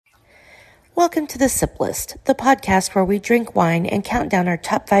Welcome to the Sip List, the podcast where we drink wine and count down our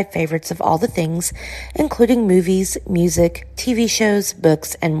top 5 favorites of all the things, including movies, music, TV shows,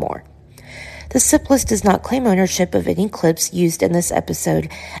 books, and more. The Sip List does not claim ownership of any clips used in this episode,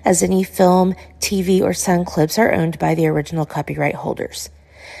 as any film, TV, or sound clips are owned by the original copyright holders.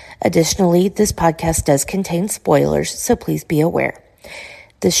 Additionally, this podcast does contain spoilers, so please be aware.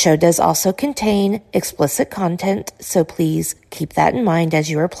 This show does also contain explicit content, so please keep that in mind as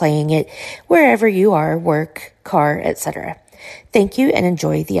you are playing it wherever you are, work, car, etc. Thank you and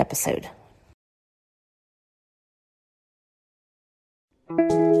enjoy the episode.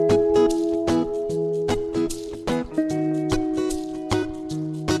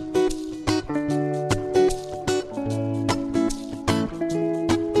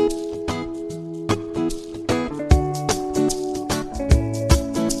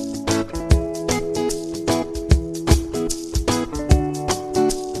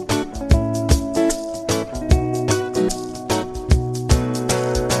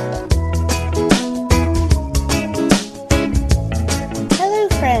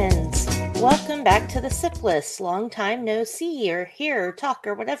 Back to the Sip List. Long time no see or hear or talk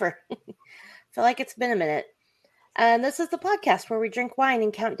or whatever. Feel like it's been a minute. And this is the podcast where we drink wine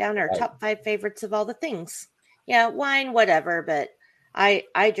and count down our top 5 favorites of all the things. Yeah, wine, whatever, but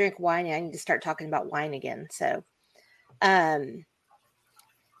I drink wine and I need to start talking about wine again. So,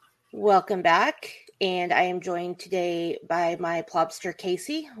 welcome back. And I am joined today by my plobster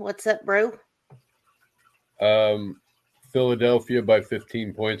Casey. What's up, bro? Philadelphia by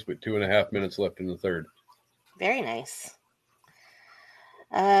 15 points with 2.5 minutes left in the third. Very nice.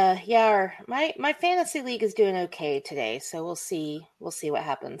 My fantasy league is doing okay today, so we'll see what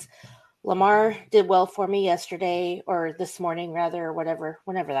happens. Lamar did well for me yesterday, or this morning rather, or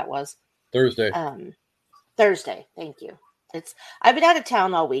whenever that was. Thursday. Thursday. Thank you. I've been out of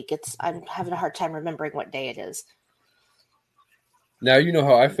town all week. I'm having a hard time remembering what day it is. Now you know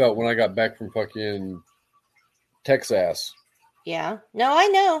how I felt when I got back from fucking Texas. Yeah. No, I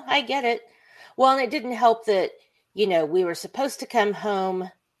know. I get it. Well, and it didn't help that, we were supposed to come home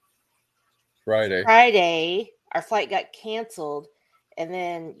Friday. Our flight got canceled. And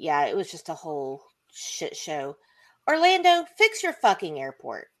then, it was just a whole shit show. Orlando, fix your fucking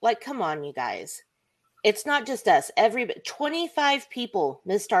airport. Like, come on, you guys. It's not just us. 25 people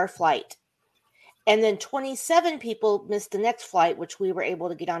missed our flight. And then 27 people missed the next flight, which we were able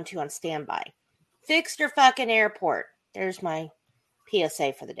to get onto on standby. Fix your fucking airport. There's my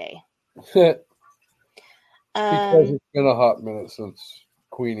PSA for the day. Because it's been a hot minute since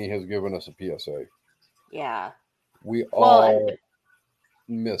Queenie has given us a PSA. Yeah. We all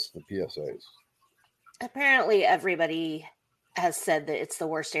missed the PSAs. Apparently everybody has said that it's the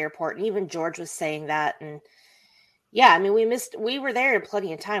worst airport. And even George was saying that. And we were there in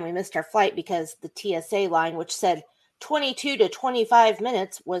plenty of time. We missed our flight because the TSA line, which said 22 to 25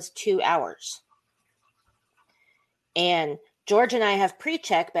 minutes, was 2 hours. And George and I have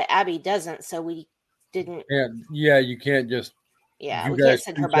pre-check, but Abby doesn't, so we didn't. Yeah, you can't just. Yeah, we can't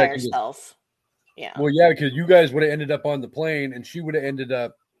send her by herself. Yeah. Well, yeah, because you guys would have ended up on the plane, and she would have ended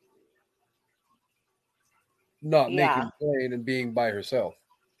up not making the plane and being by herself.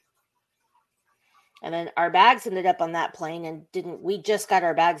 And then our bags ended up on that plane, and we just got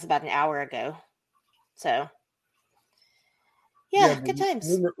our bags about an hour ago. So. Yeah, good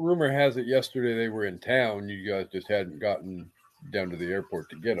times. Rumor has it yesterday they were in town. You guys just hadn't gotten down to the airport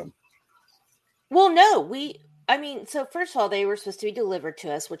to get them. Well, no, so first of all, they were supposed to be delivered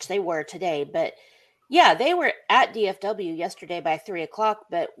to us, which they were today. But yeah, they were at DFW yesterday by 3:00,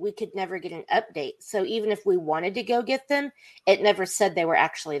 but we could never get an update. So even if we wanted to go get them, it never said they were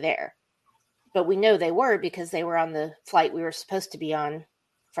actually there. But we know they were because they were on the flight we were supposed to be on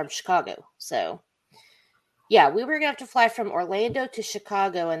from Chicago. So. Yeah, we were going to have to fly from Orlando to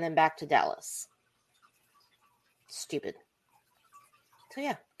Chicago and then back to Dallas. Stupid. So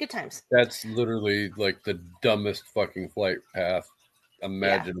yeah, good times. That's literally like the dumbest fucking flight path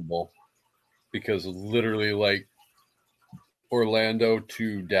imaginable. Yeah. Because literally like Orlando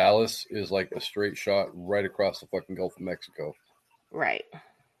to Dallas is like a straight shot right across the fucking Gulf of Mexico. Right.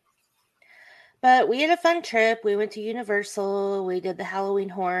 But we had a fun trip. We went to Universal. We did the Halloween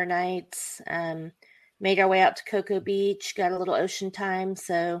Horror Nights. Made our way out to Cocoa Beach, got a little ocean time,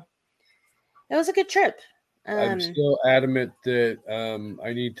 so it was a good trip. I'm still adamant that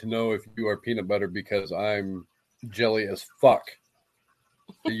I need to know if you are peanut butter because I'm jelly as fuck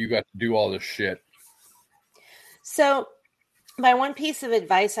that you got to do all this shit. So my one piece of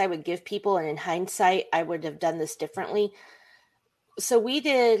advice I would give people, and in hindsight, I would have done this differently. So we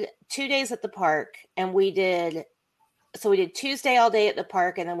did 2 days at the park, and we did So we did Tuesday all day at the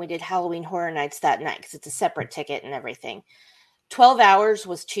park, and then we did Halloween Horror Nights that night because it's a separate ticket and everything. 12 hours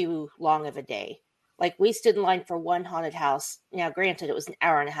was too long of a day. Like, we stood in line for one haunted house. Now, granted, it was an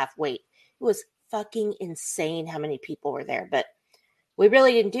hour and a half wait. It was fucking insane how many people were there, but we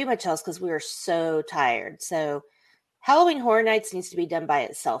really didn't do much else because we were so tired. So Halloween Horror Nights needs to be done by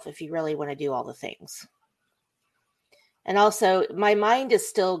itself if you really want to do all the things. And also, my mind is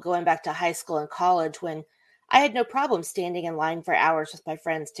still going back to high school and college when I had no problem standing in line for hours with my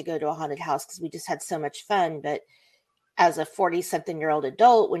friends to go to a haunted house because we just had so much fun. But as a 40-something-year-old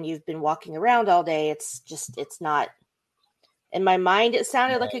adult, when you've been walking around all day, it's not. In my mind, it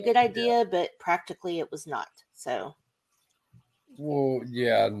sounded like a good idea, but practically it was not. So. Well,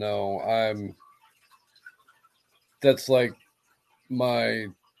 yeah, no, that's like my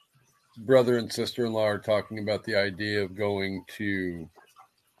brother and sister-in-law are talking about the idea of going to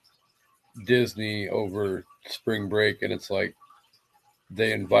Disney over spring break, and it's like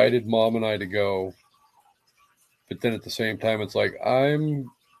they invited mom and I to go, but then at the same time it's like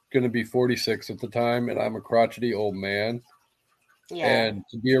I'm going to be 46 at the time and I'm a crotchety old man. Yeah. And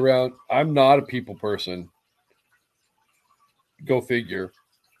to be around, I'm not a people person, go figure.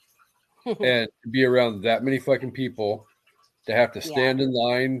 And to be around that many fucking people, to have to stand in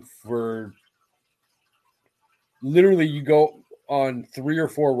line for literally, you go on 3 or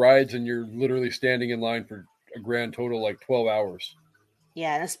 4 rides and you're literally standing in line for a grand total like 12 hours.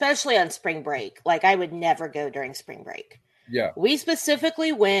 Yeah, and especially on spring break. Like, I would never go during spring break. Yeah. We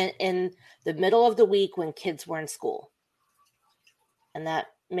specifically went in the middle of the week when kids were in school. And that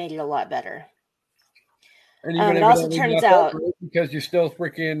made it a lot better. And even it also turns out, because you still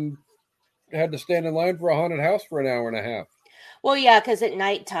freaking had to stand in line for a haunted house for an hour and a half. Well, yeah, because at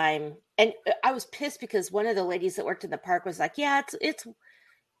nighttime, and I was pissed because one of the ladies that worked in the park was like, "Yeah,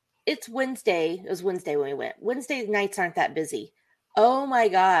 it's Wednesday. It was Wednesday when we went. Wednesday nights aren't that busy." Oh my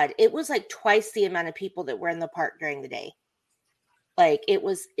God, it was like twice the amount of people that were in the park during the day. Like, it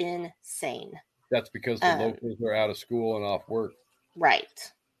was insane. That's because the locals are out of school and off work. Right.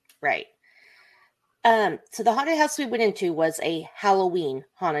 So the haunted house we went into was a Halloween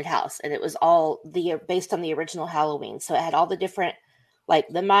haunted house, and it was all based on the original Halloween. So it had all the different, like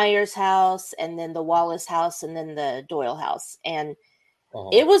the Myers house, and then the Wallace house, and then the Doyle house, and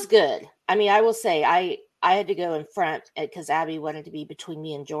it was good. I mean, I will say I had to go in front because Abby wanted to be between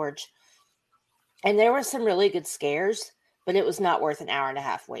me and George, and there were some really good scares, but it was not worth an hour and a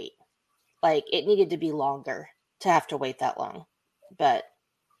half wait. Like, it needed to be longer to have to wait that long, but.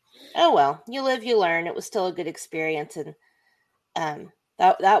 Oh well, you live, you learn. It was still a good experience, and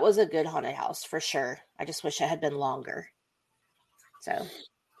that was a good haunted house for sure. I just wish it had been longer. So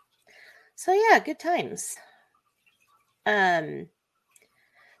yeah, good times. So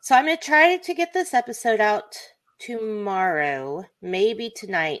I'm gonna try to get this episode out tomorrow, maybe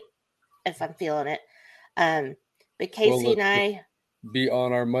tonight if I'm feeling it. But Casey and I be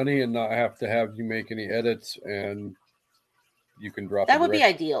on our money and not have to have you make any edits, and you can drop. That would be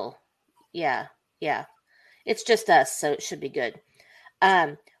ideal. Yeah. It's just us, so it should be good.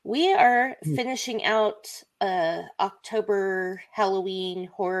 We are finishing out October Halloween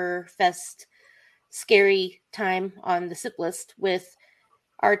Horror Fest scary time on the SIP list with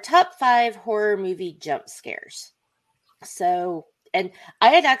our top 5 horror movie jump scares. So, and I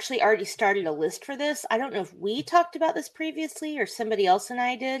had actually already started a list for this. I don't know if we talked about this previously or somebody else and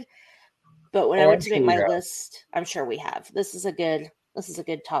I did, but when I went to make my list, I'm sure we have. This is a good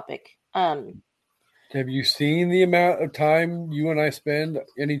topic. Have you seen the amount of time you and I spend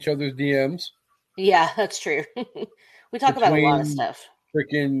in each other's DMs? Yeah, that's true. We talk about a lot of stuff.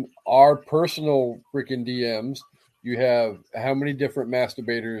 Freaking our personal freaking DMs. You have how many different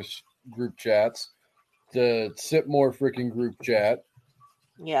masturbators group chats? The Sip More freaking group chat.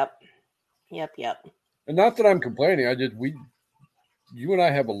 Yep. And not that I'm complaining. You and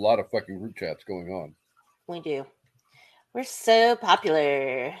I have a lot of fucking group chats going on. We do. We're so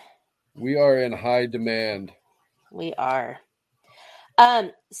popular. We are in high demand. We are.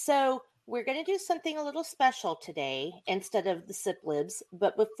 So we're going to do something a little special today instead of the Sip Libs.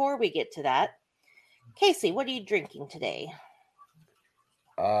 But before we get to that, Casey, what are you drinking today?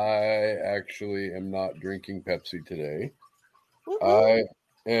 I actually am not drinking Pepsi today. Woo-hoo. I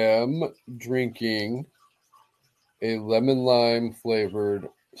am drinking a lemon lime flavored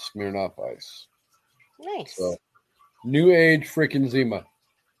Smirnoff Ice. Nice. So, new age freaking Zima.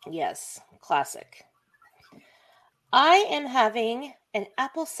 Yes, classic. I am having an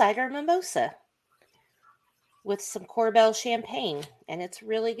apple cider mimosa with some Corbel champagne, and it's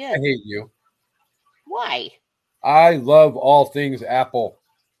really good. I hate you. Why? I love all things apple.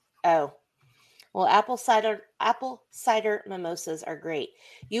 Oh, Well, apple cider mimosas are great.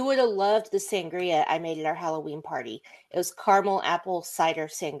 You would have loved the sangria I made at our Halloween party. It was caramel apple cider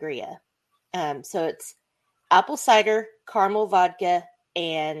sangria. So it's apple cider, caramel vodka,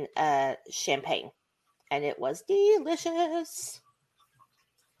 and champagne, and it was delicious.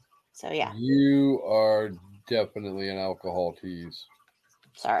 So yeah, You are definitely an alcohol tease.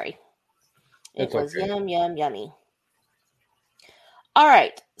 sorry. It It's was okay. yum, yum, yummy. All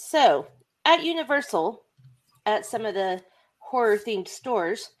right. So at Universal, at some of the horror themed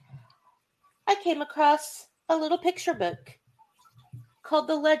stores, I came across a little picture book called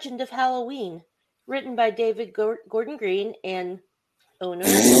The Legend of Halloween, written by David Gordon Green and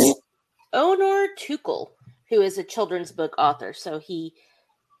Onur Tuchel, who is a children's book author. So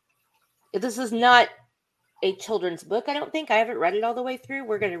this is not a children's book. I don't think I haven't read it all the way through.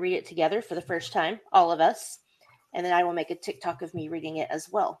 We're going to read it together for the first time, all of us, and then I will make a TikTok of me reading it as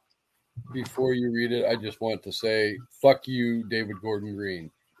well. Before you read it, I just want to say, fuck you, David Gordon Green.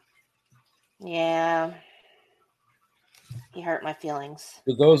 Yeah, he hurt my feelings.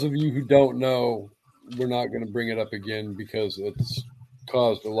 For those of you who don't know, we're not going to bring it up again because it's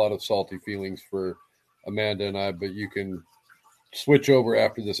caused a lot of salty feelings for Amanda and I, but you can switch over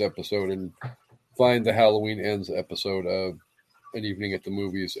after this episode and find the Halloween Ends episode of An Evening at the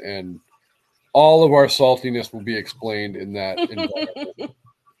Movies, and all of our saltiness will be explained in that environment.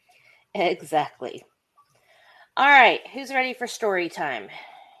 Exactly. All right, who's ready for story time?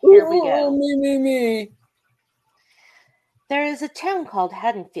 Here we go. Me. There is a town called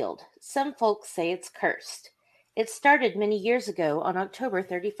Haddonfield. Some folks say it's cursed. It started many years ago on October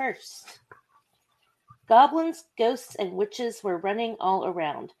 31st. Goblins, ghosts, and witches were running all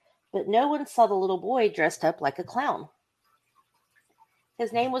around, but no one saw the little boy dressed up like a clown.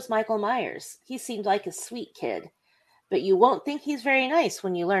 His name was Michael Myers. He seemed like a sweet kid, but you won't think he's very nice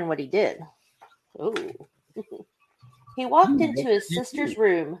when you learn what he did. Ooh. He walked into his sister's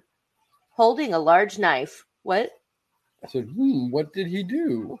room holding a large knife. What? I said, what did he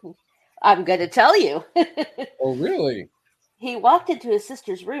do? I'm going to tell you. Oh, really? He walked into his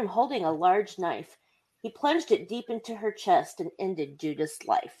sister's room holding a large knife. He plunged it deep into her chest and ended Judith's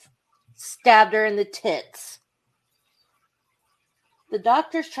life. Stabbed her in the tits. The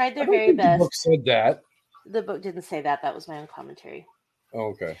doctors tried their very best. The book said that. The book didn't say that. That was my own commentary.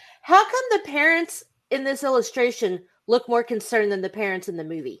 Oh, okay. How come the parents in this illustration look more concerned than the parents in the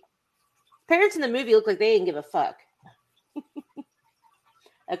movie? Parents in the movie look like they didn't give a fuck.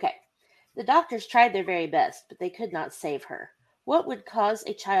 Okay. The doctors tried their very best, but they could not save her. What would cause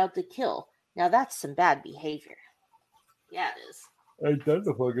a child to kill? Now that's some bad behavior. Yeah, it is. Ain't that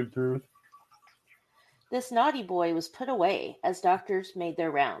the fucking truth? This naughty boy was put away as doctors made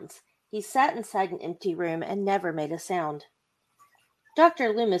their rounds. He sat inside an empty room and never made a sound.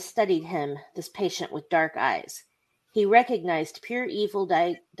 Dr. Loomis studied him, this patient with dark eyes. He recognized pure evil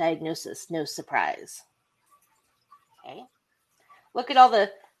diagnosis, no surprise. Okay. Look at all the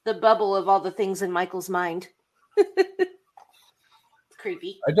bubble of all the things in Michael's mind. It's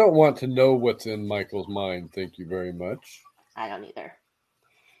creepy. I don't want to know what's in Michael's mind. Thank you very much. I don't either.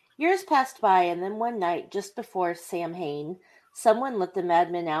 Years passed by, and then one night, just before Samhain, someone let the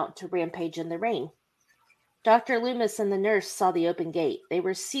madman out to rampage in the rain. Dr. Loomis and the nurse saw the open gate. They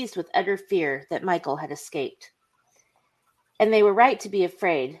were seized with utter fear that Michael had escaped. And they were right to be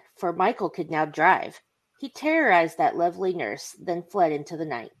afraid, for Michael could now drive. He terrorized that lovely nurse, then fled into the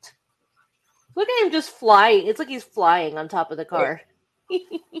night. Look at him just flying. It's like he's flying on top of the car.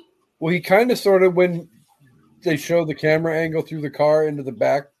 Well, he kind of sort of, when they show the camera angle through the car into the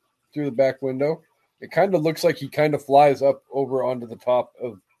back, through the back window, it kind of looks like he kind of flies up over onto the top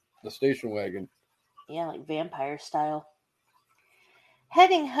of the station wagon. Yeah, like vampire style.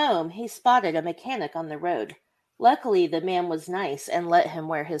 Heading home, he spotted a mechanic on the road. Luckily, the man was nice and let him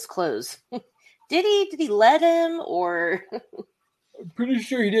wear his clothes. Did he? Did he let him, or? I'm pretty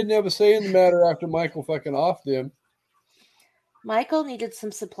sure he didn't have a say in the matter after Michael fucking offed him. Michael needed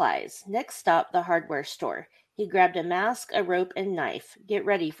some supplies. Next stop, the hardware store. He grabbed a mask, a rope, and knife. Get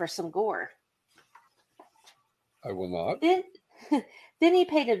ready for some gore. I will not. Then he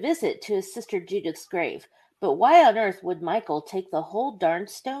paid a visit to his sister Judith's grave. But why on earth would Michael take the whole darn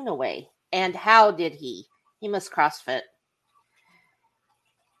stone away? And how did he? He must CrossFit.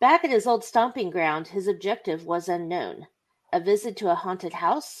 Back at his old stomping ground, his objective was unknown. A visit to a haunted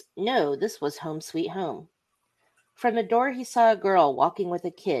house? No, this was home sweet home. From the door, he saw a girl walking with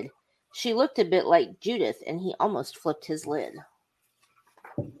a kid. She looked a bit like Judith, and he almost flipped his lid.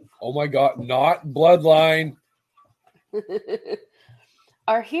 Oh my God, not bloodline.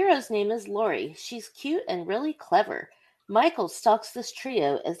 Our hero's name is Lori. She's cute and really clever. Michael stalks this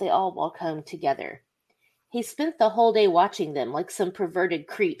trio as they all walk home together. He spent the whole day watching them like some perverted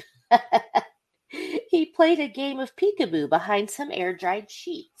creep. He played a game of peekaboo behind some air-dried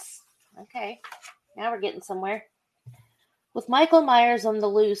sheets. Okay, now we're getting somewhere. With Michael Myers on the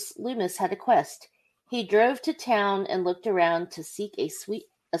loose, Loomis had a quest. He drove to town and looked around to seek a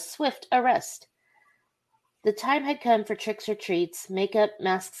swift arrest. The time had come for tricks or treats, makeup,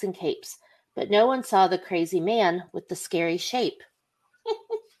 masks, and capes, but no one saw the crazy man with the scary shape.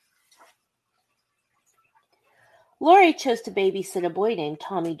 Laurie chose to babysit a boy named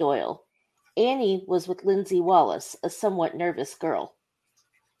Tommy Doyle. Annie was with Lindsay Wallace, a somewhat nervous girl.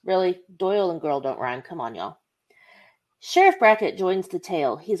 Really, Doyle and girl don't rhyme. Come on, y'all. Sheriff Brackett joins the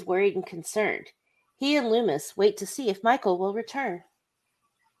tale. He's worried and concerned. He and Loomis wait to see if Michael will return.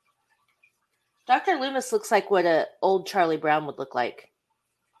 Dr. Loomis looks like what a old Charlie Brown would look like.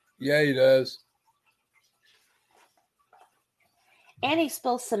 Yeah, he does. Annie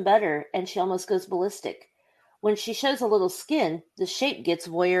spills some butter, and she almost goes ballistic. When she shows a little skin, the shape gets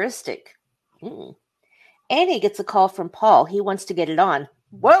voyeuristic. Annie gets a call from Paul. He wants to get it on.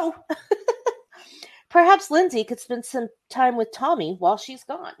 Whoa! Perhaps Lindsay could spend some time with Tommy while she's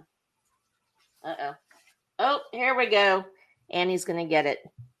gone. Uh-oh. Oh, here we go. Annie's going to get it.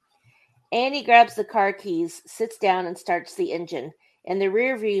 Annie grabs the car keys, sits down, and starts the engine. In the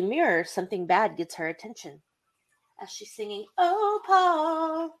rearview mirror, something bad gets her attention. As she's singing, "Oh,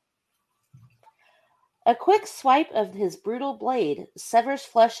 Paul." A quick swipe of his brutal blade severs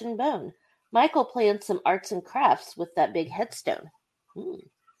flesh and bone. Michael plans some arts and crafts with that big headstone.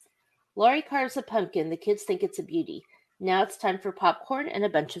 Laurie carves a pumpkin. The kids think it's a beauty. Now it's time for popcorn and a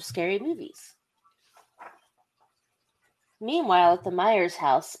bunch of scary movies. Meanwhile, at the Myers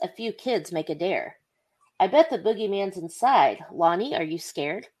house, a few kids make a dare. I bet the boogeyman's inside. Lonnie, are you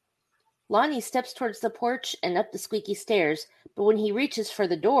scared? Lonnie steps towards the porch and up the squeaky stairs, but when he reaches for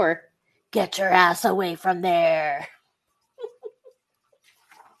the door, "Get your ass away from there!"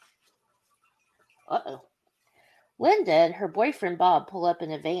 Uh-oh. Linda and her boyfriend Bob pull up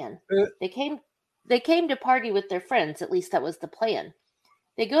in a van. They came to party with their friends, at least that was the plan.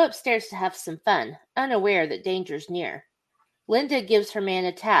 They go upstairs to have some fun, unaware that danger's near. Linda gives her man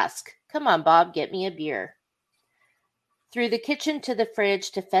a task. "Come on, Bob, get me a beer." Through the kitchen to the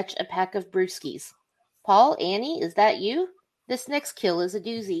fridge to fetch a pack of brewskis. "Paul, Annie, is that you? This next kill is a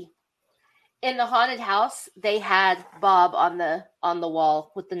doozy." In the haunted house, they had Bob on the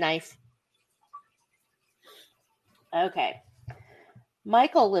wall with the knife. Okay.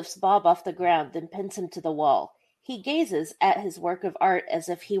 Michael lifts Bob off the ground, then pins him to the wall. He gazes at his work of art as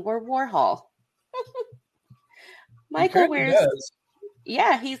if he were Warhol. Michael wears... does.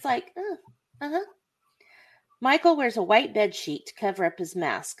 Yeah, he's like, Michael wears a white bedsheet to cover up his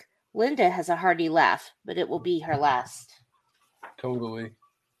mask. Linda has a hearty laugh, but it will be her last. Totally.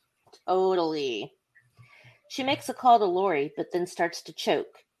 She makes a call to Laurie, but then starts to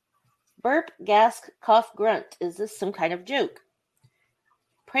choke. Burp, gasp, cough, grunt. Is this some kind of joke?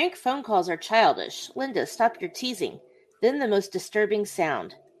 Prank phone calls are childish. Linda, stop your teasing. Then the most disturbing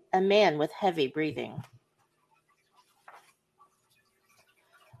sound. A man with heavy breathing.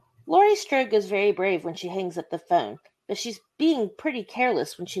 Laurie Strode is very brave when she hangs up the phone, but she's being pretty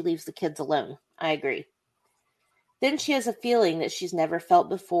careless when she leaves the kids alone. I agree. Then she has a feeling that she's never felt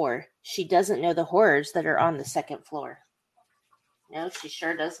before. She doesn't know the horrors that are on the second floor. No, she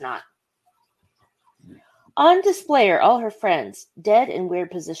sure does not. On display are all her friends, dead in weird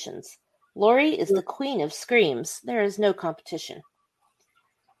positions. Laurie is the queen of screams. There is no competition.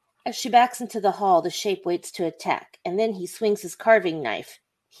 As she backs into the hall, the shape waits to attack, and then he swings his carving knife.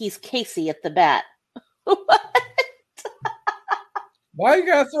 He's Casey at the bat. What? Why you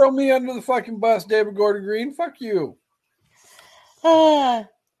gotta throw me under the fucking bus, David Gordon Green? Fuck you.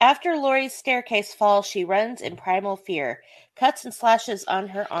 After Laurie's staircase falls, she runs in primal fear, cuts and slashes on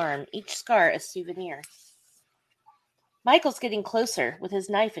her arm, each scar a souvenir. Michael's getting closer, with his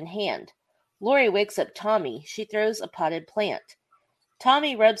knife in hand. Laurie wakes up Tommy. She throws a potted plant.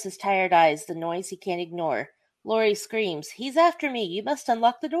 Tommy rubs his tired eyes, the noise he can't ignore. Laurie screams, "He's after me! You must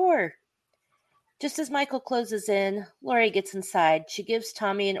unlock the door!" Just as Michael closes in, Laurie gets inside. She gives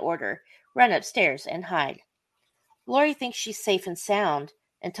Tommy an order. Run upstairs and hide. Laurie thinks she's safe and sound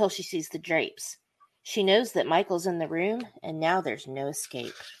until she sees the drapes. She knows that Michael's in the room, and now there's no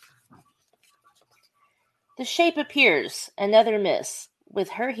escape. The shape appears. Another miss. With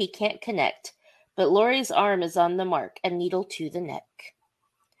her, he can't connect. But Laurie's arm is on the mark, a needle to the neck.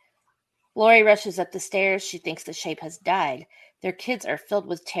 Laurie rushes up the stairs. She thinks the shape has died. Their kids are filled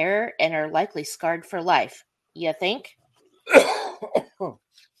with terror and are likely scarred for life. You think?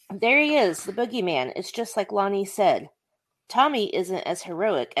 There he is, the boogeyman. It's just like Lonnie said. Tommy isn't as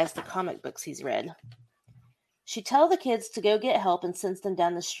heroic as the comic books he's read. She tells the kids to go get help and sends them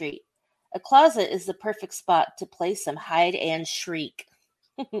down the street. A closet is the perfect spot to place some hide and shriek.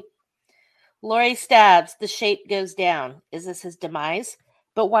 Laurie stabs. The shape goes down. Is this his demise?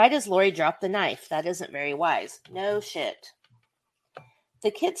 But why does Laurie drop the knife? That isn't very wise. No shit.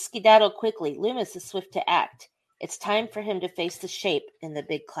 The kids skedaddle quickly. Loomis is swift to act. It's time for him to face the shape in the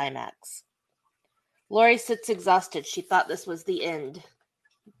big climax. Laurie sits exhausted. She thought this was the end.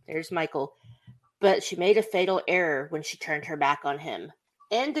 There's Michael. But she made a fatal error when she turned her back on him.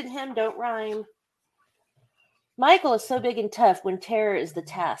 End and him don't rhyme. Michael is so big and tough when terror is the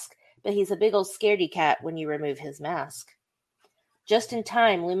task, but he's a big old scaredy cat when you remove his mask. Just in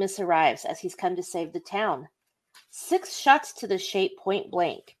time, Loomis arrives as he's come to save the town. 6 shots to the shape point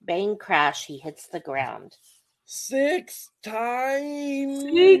blank. Bang, crash, he hits the ground. 6 times!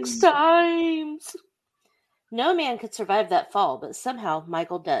 6 times! No man could survive that fall, but somehow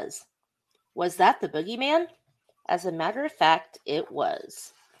Michael does. Was that the boogeyman? As a matter of fact, it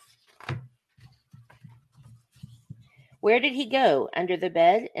was. Where did he go? Under the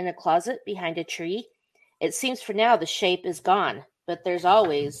bed? In a closet? Behind a tree? It seems for now the shape is gone, but there's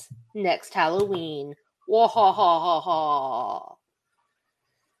always next Halloween. Wah ha ha ha ha.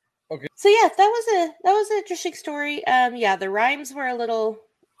 Okay. So yeah, that was an interesting story. Yeah, the rhymes were a little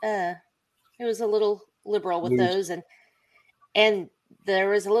it was a little liberal with those, and there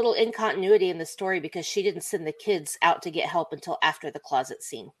was a little incontinuity in the story because she didn't send the kids out to get help until after the closet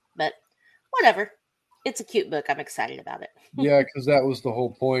scene. But whatever. It's a cute book. I'm excited about it. Yeah, because that was the whole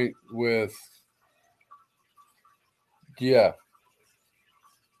point with... Yeah.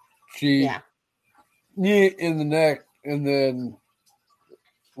 She... Yeah. In the neck, and then...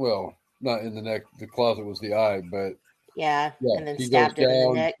 Well, not in the neck. The closet was the eye, but... Yeah, and then he stabbed goes him in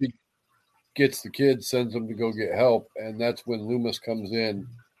down, the neck. he gets the kid, sends them to go get help, and that's when Loomis comes in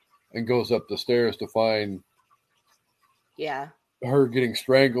and goes up the stairs to find her getting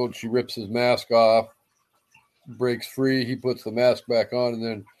strangled. She rips his mask off, breaks free, he puts the mask back on, and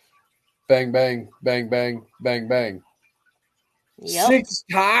then bang, bang, bang, bang, bang, bang. Yep. 6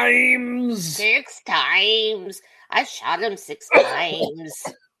 times! 6 times! I shot him 6 times.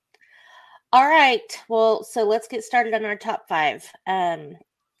 All right. Well, so let's get started on our top 5.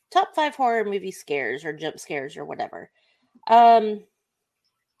 Top 5 horror movie scares or jump scares or whatever. I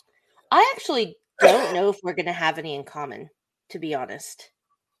actually don't know if we're going to have any in common, to be honest.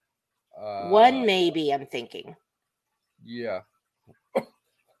 One maybe, I'm thinking. Yeah.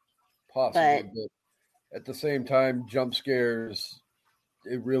 Possibly, but at the same time, jump scares,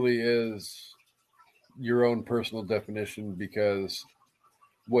 it really is your own personal definition, because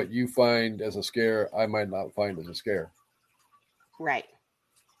what you find as a scare, I might not find as a scare. Right.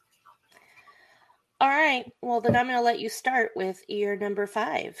 All right. Well, then I'm going to let you start with your number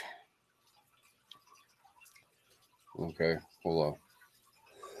 5. Okay. Hold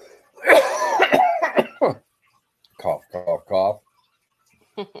on. Cough, cough, cough.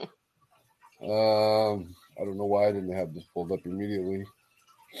 I don't know why I didn't have this pulled up immediately.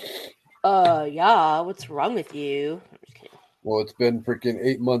 Yeah. What's wrong with you? I'm just kidding. Well, it's been freaking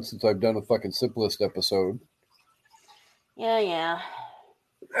 8 months since I've done a fucking Simplest episode. Yeah.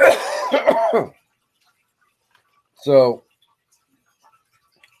 So,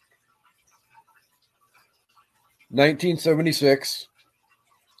 1976,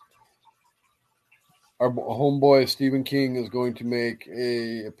 our homeboy Stephen King is going to make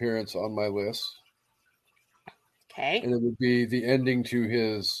an appearance on my list. Okay. And it would be the ending to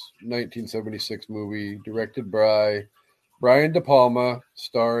his 1976 movie, directed by Brian De Palma,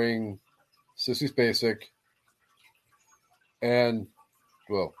 starring Sissy Spacek, and,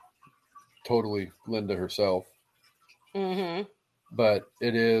 well, totally Linda herself. Mm-hmm. But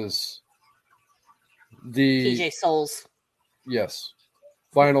it is the... PJ Souls. Yes.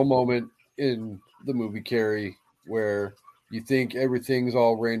 Final moment in the movie Carrie, where you think everything's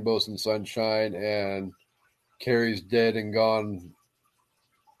all rainbows and sunshine, and Carrie's dead and gone,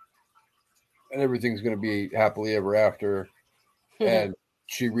 and everything's going to be happily ever after. And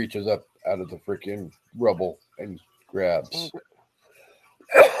she reaches up out of the freaking rubble and grabs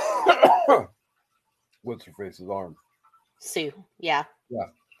what's her face's arm. Sue. Yeah. Yeah.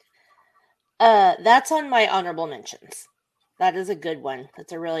 That's on my honorable mentions. That is a good one.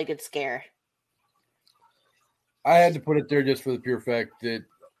 That's a really good scare. I had to put it there just for the pure fact that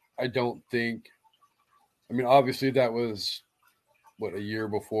I don't think... I mean, obviously that was, a year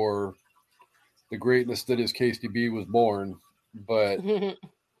before the greatness that is KCB was born. But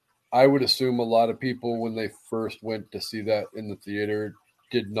I would assume a lot of people, when they first went to see that in the theater,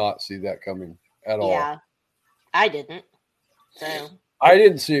 did not see that coming at all. Yeah, I didn't. So I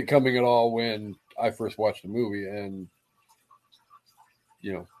didn't see it coming at all when I first watched the movie, and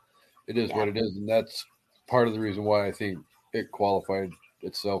it is what it is, and that's part of the reason why I think it qualified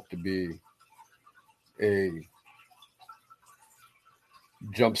itself to be a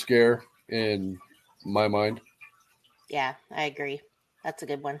jump scare in my mind. Yeah, I agree. That's a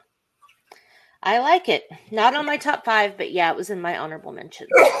good one. I like it. Not on my top 5, but yeah, it was in my honorable mentions.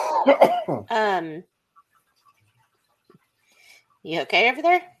 You okay over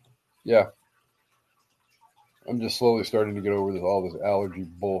there? Yeah. I'm just slowly starting to get over all this allergy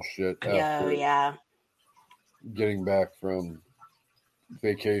bullshit after getting back from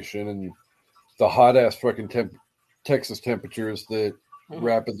vacation and the hot ass fucking Texas temperatures that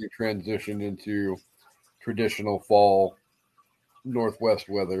rapidly transition into traditional fall Northwest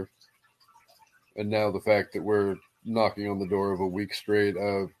weather. And now the fact that we're knocking on the door of a week straight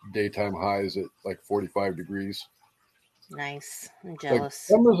of daytime highs at like 45 degrees. Nice. I'm jealous. Like,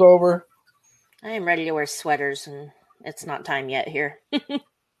 summer's over. I am ready to wear sweaters, and it's not time yet here.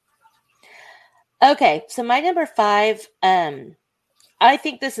 Okay, so my number 5, I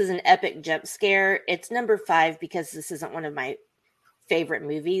think this is an epic jump scare. It's number 5 because this isn't one of my favorite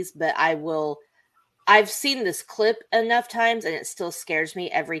movies, but I've seen this clip enough times and it still scares me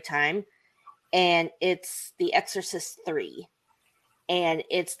every time. And it's The Exorcist 3. And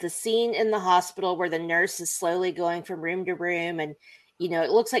it's the scene in the hospital where the nurse is slowly going from room to room, and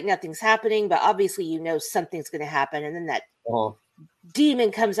it looks like nothing's happening, but obviously something's going to happen. And then that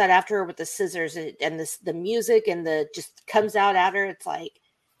demon comes out after her with the scissors, and the music and the just comes out at her. It's like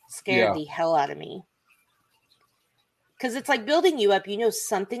scared the hell out of me. Because it's like building you up.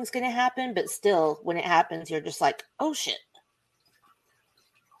 Something's going to happen, but still, when it happens, you're just like, oh, shit.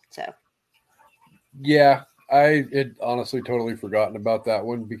 So. Yeah, I had honestly totally forgotten about that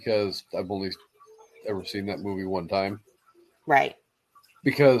one because I've only ever seen that movie one time. Right.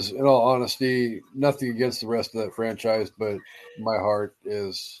 Because, in all honesty, nothing against the rest of that franchise, but my heart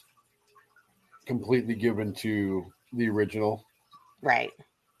is completely given to the original. Right.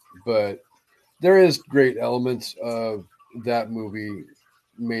 But there is great elements of that movie,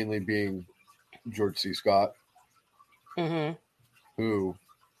 mainly being George C. Scott, who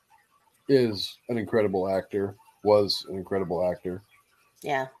is an incredible actor, was an incredible actor.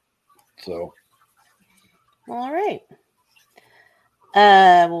 Yeah. So. All right.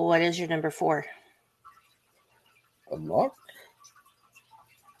 What is your number 4? Unlock.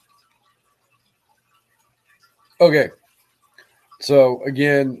 Okay. So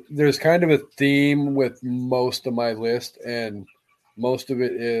again, there's kind of a theme with most of my list, and most of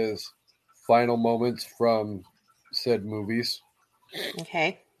it is final moments from said movies.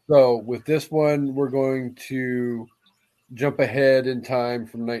 Okay. So with this one, we're going to jump ahead in time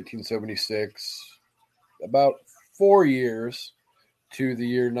from 1976, about 4 years to the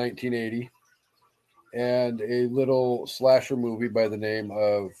year 1980, and a little slasher movie by the name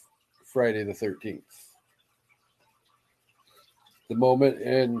of Friday the 13th. The moment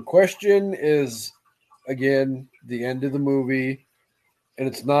in question is, again, the end of the movie, and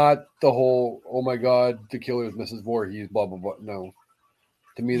it's not the whole, oh my God, the killer is Mrs. Voorhees, blah, blah, blah. No.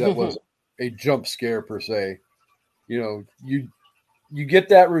 To me, that was a jump scare per se. You get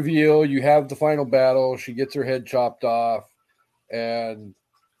that reveal, you have the final battle, she gets her head chopped off, and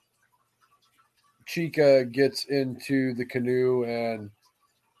Chica gets into the canoe and,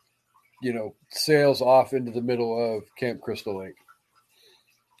 sails off into the middle of Camp Crystal Lake.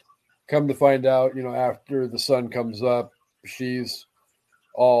 Come to find out, after the sun comes up, she's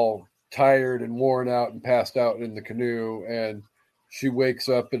all tired and worn out and passed out in the canoe, and she wakes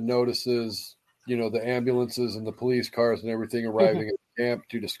up and notices, the ambulances and the police cars and everything arriving at the camp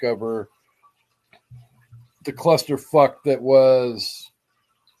to discover the clusterfuck that was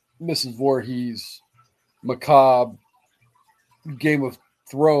Mrs. Voorhees' macabre Game of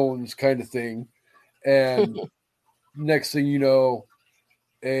Thrones kind of thing. And next thing you know,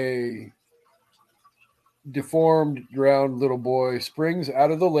 a deformed, drowned little boy springs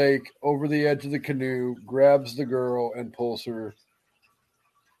out of the lake over the edge of the canoe, grabs the girl, and pulls her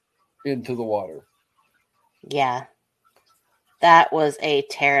into the water. Yeah. That was a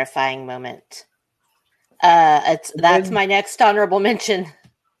terrifying moment. That's my next honorable mention.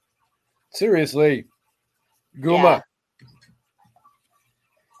 Seriously. Guma.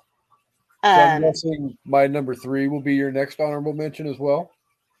 So I'm guessing my number 3 will be your next honorable mention as well.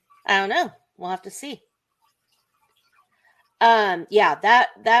 I don't know. We'll have to see. Yeah,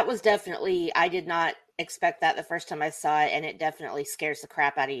 that was definitely, I did not expect that the first time I saw it, and it definitely scares the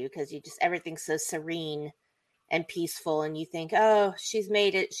crap out of you because everything's so serene and peaceful, and you think, oh, she's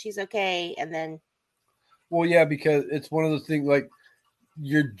made it, she's okay, and then Well, yeah, because it's one of those things like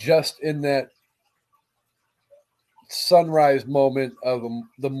you're just in that sunrise moment of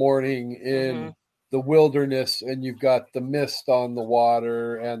the morning in the wilderness, and you've got the mist on the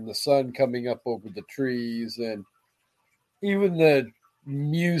water and the sun coming up over the trees, and even the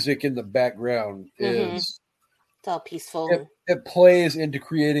music in the background is it's all peaceful. It plays into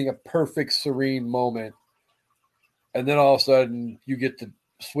creating a perfect serene moment, and then all of a sudden you get to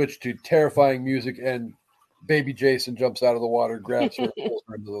switch to terrifying music, and baby Jason jumps out of the water, grabs her, and pulls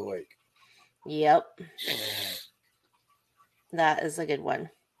her into the lake. Yep. That is a good one.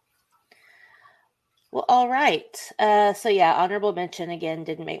 Well, all right. So yeah, honorable mention again,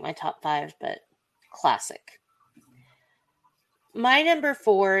 didn't make my top 5, but classic. My number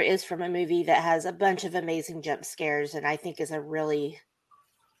 4 is from a movie that has a bunch of amazing jump scares and I think is a really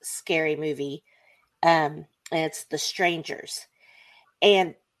scary movie. And it's The Strangers.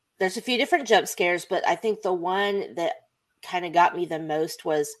 And there's a few different jump scares, but I think the one that kind of got me the most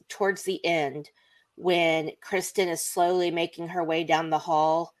was towards the end when Kristen is slowly making her way down the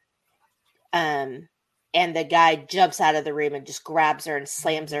hall. And the guy jumps out of the room and just grabs her and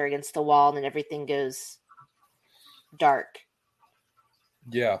slams her against the wall, and then everything goes dark.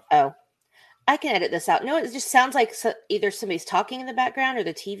 Yeah. Oh, I can edit this out. No, it just sounds like either somebody's talking in the background or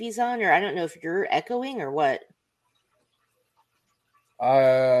the TV's on, or I don't know if you're echoing or what.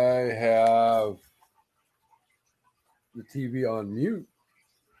 I have the TV on mute.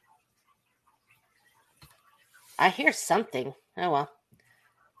 I hear something. Oh, well.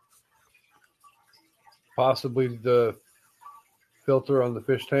 Possibly the filter on the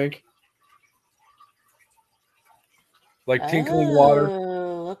fish tank. Like tinkling water.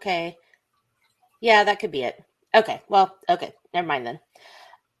 Oh, okay. Yeah, that could be it. Okay, well, okay. Never mind then.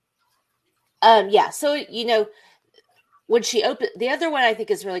 Yeah, so, when she the other one I think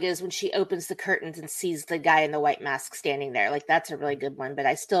is really good is when she opens the curtains and sees the guy in the white mask standing there. Like, that's a really good one, but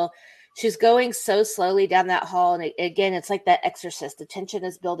she's going so slowly down that hall, and again, it's like that Exorcist. The tension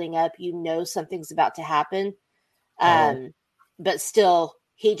is building up. Something's about to happen. But still,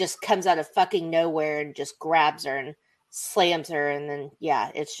 he just comes out of fucking nowhere and just grabs her and slams her, and then,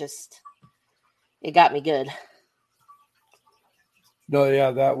 yeah, it got me good. No,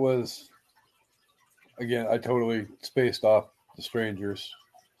 yeah, that was... Again, I totally spaced off The Strangers,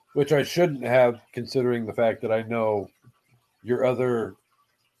 which I shouldn't have, considering the fact that I know your other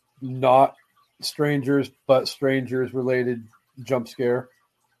not strangers, but strangers related jump scare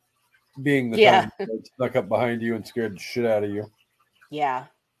being the time that snuck up behind you and scared the shit out of you. Yeah.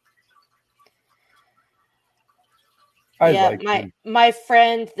 My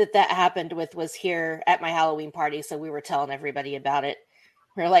friend that happened with was here at my Halloween party, so we were telling everybody about it.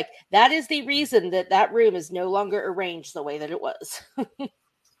 We're like, that is the reason that room is no longer arranged the way that it was.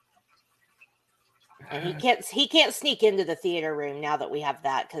 And he can't sneak into the theater room now that we have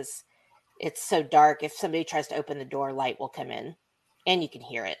that, because it's so dark. If somebody tries to open the door, light will come in, and you can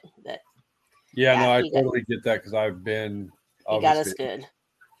hear it. But I totally get that, because I've been he got us good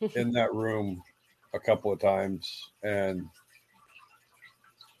in that room a couple of times, and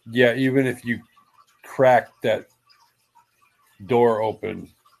yeah, even if you crack that door open,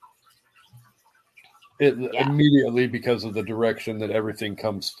 immediately, because of the direction that everything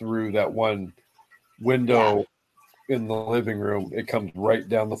comes through that one window in the living room, it comes right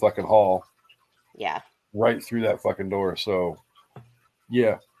down the fucking hall, right through that fucking door. So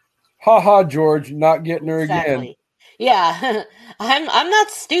haha, George, not getting her again. I'm not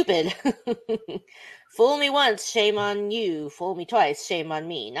stupid. Fool me once, shame on you. Fool me twice, shame on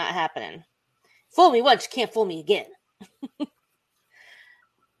me. Not happening. Fool me once, you can't fool me again.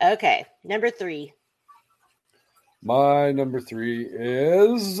 Okay, number 3. My number 3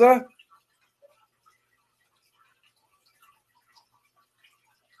 is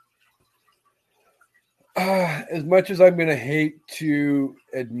as much as I'm going to hate to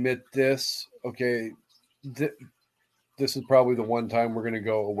admit this, okay, this is probably the one time we're going to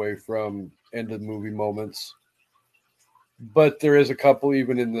go away from end of movie moments. But there is a couple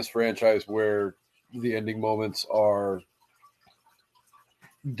even in this franchise where the ending moments are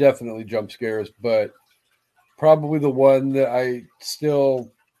definitely jump scares, but probably the one that I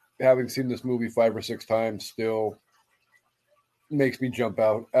still, having seen this movie 5 or 6 times, still makes me jump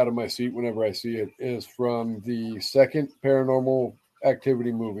out of my seat whenever I see it, is from the second Paranormal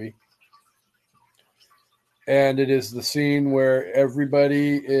Activity movie. And it is the scene where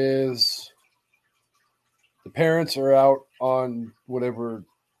the parents are out on whatever,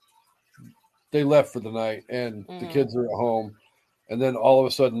 they left for the night, and the kids are at home. And then all of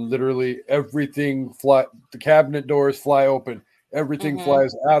a sudden, literally everything the cabinet doors fly open. Everything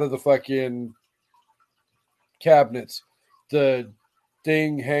flies out of the fucking cabinets, the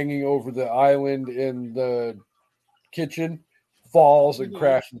thing hanging over the island in the kitchen falls and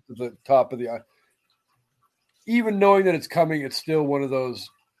crashes to the top of the island. Even knowing that it's coming, it's still one of those,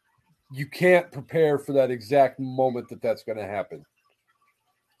 you can't prepare for that exact moment that that's going to happen.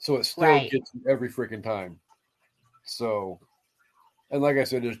 So it still gets you every freaking time. So, and like I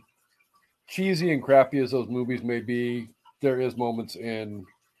said, as cheesy and crappy as those movies may be, there is moments in,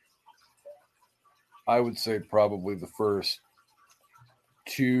 I would say probably the first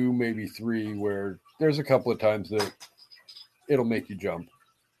 2, maybe 3, where there's a couple of times that it'll make you jump.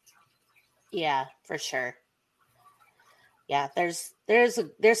 Yeah, for sure. Yeah, there's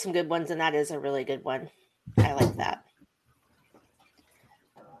some good ones, and that is a really good one. I like that.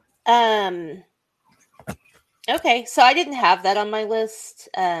 Okay, so I didn't have that on my list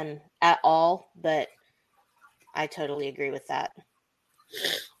at all, but I totally agree with that.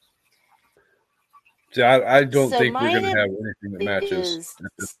 See, I don't think we're going to have anything that matches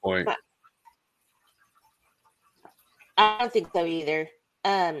at this point. I don't think so either.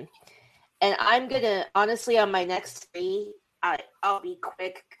 And I'm going to, honestly, on my next 3, I'll be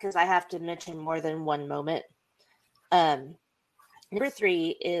quick because I have to mention more than one moment. Number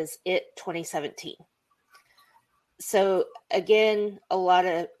 3 is It 2017. So, again, a lot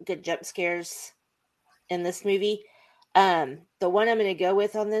of good jump scares in this movie. The one I'm going to go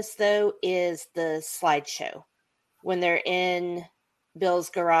with on this, though, is the slideshow. When they're in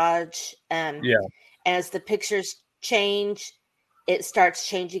Bill's garage, as the pictures change, it starts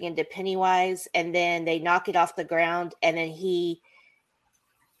changing into Pennywise, and then they knock it off the ground, and then he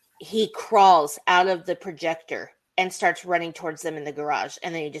crawls out of the projector and starts running towards them in the garage,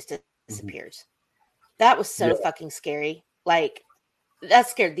 and then he just disappears. Mm-hmm. That was so fucking scary. Like, that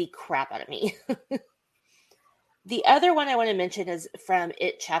scared the crap out of me. The other one I want to mention is from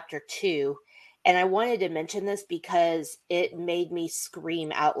It Chapter 2, and I wanted to mention this because it made me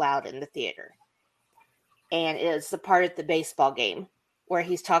scream out loud in the theater. And it's the part at the baseball game where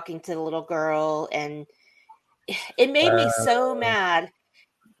he's talking to the little girl, and it made me so mad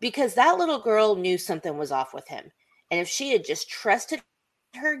because that little girl knew something was off with him. And if she had just trusted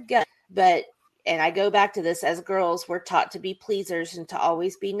her gut, and I go back to this, as girls, we're taught to be pleasers and to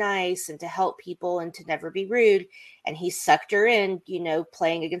always be nice and to help people and to never be rude. And he sucked her in,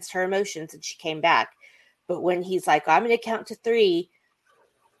 playing against her emotions, and she came back. But when he's like, I'm going to count to 3,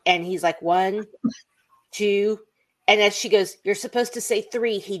 and he's like, 1, 2, and as she goes, you're supposed to say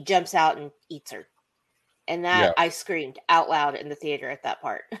 3, he jumps out and eats her. And that I screamed out loud in the theater at that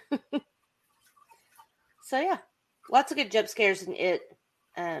part. So yeah, lots of good jump scares in It.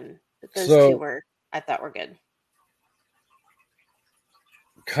 But those 2 I thought were good.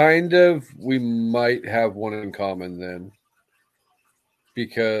 Kind of, we might have one in common then,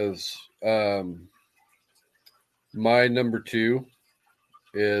 because my number 2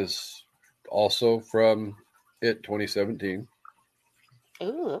 is also from It 2017.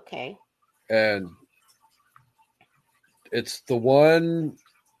 Ooh, okay. And it's the one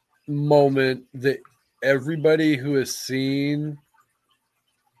moment that everybody who has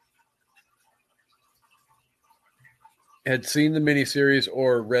had seen the miniseries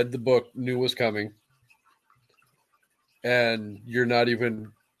or read the book knew was coming. And you're not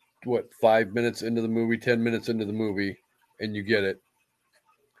even, 5 minutes into the movie, 10 minutes into the movie, and you get it.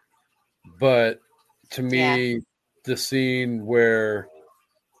 But to me, the scene where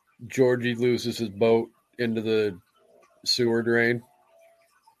Georgie loses his boat into the sewer drain,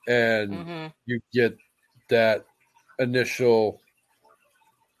 and you get that initial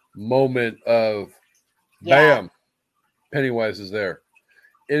moment of bam, Pennywise is there.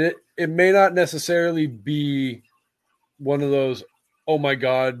 And it may not necessarily be one of those, oh my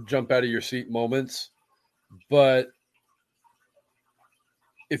God, jump out of your seat moments, but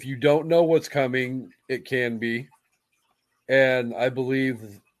if you don't know what's coming, it can be. And I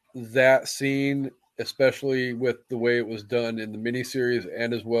believe that scene, especially with the way it was done in the miniseries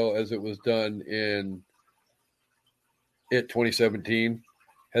and as well as it was done in It 2017,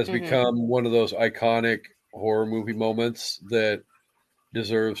 has become one of those iconic horror movie moments that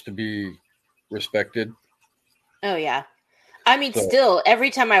deserves to be respected. Oh, yeah. I mean, still,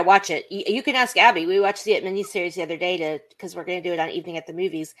 every time I watch it, you can ask Abby. We watched the It miniseries the other day because we're going to do it on Evening at the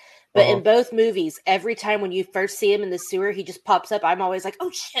Movies. But in both movies, every time when you first see him in the sewer, he just pops up. I'm always like,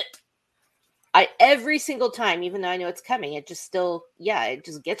 oh, shit. Every single time, even though I know it's coming, it just still, it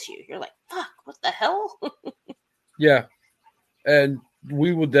just gets you. You're like, fuck, what the hell? Yeah. And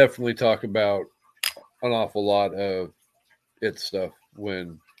we will definitely talk about an awful lot of It stuff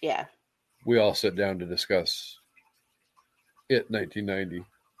when we all sit down to discuss It 1990.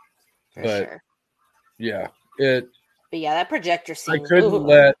 For sure. Yeah, It. But yeah, that projector I scene. couldn't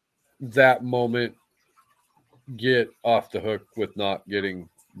let that moment get off the hook with not getting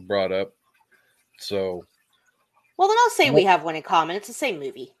brought up. So, Well, then I'll say we have one in common. It's the same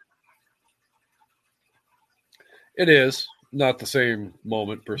movie. it is not the same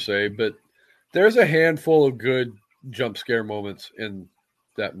moment per se, but there's a handful of good jump scare moments in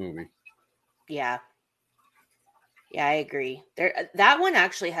that movie. Yeah. Yeah, I agree. That one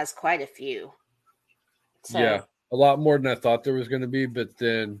actually has quite a few. So. Yeah, a lot more than I thought there was going to be, but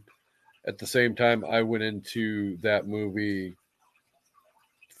then at the same time, I went into that movie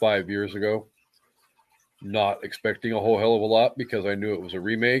 5 years ago not expecting a whole hell of a lot because I knew it was a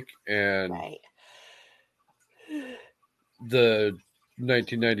remake, and right. the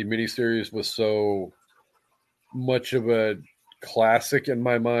 1990 miniseries was so much of a classic in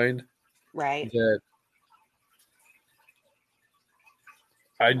my mind, right, that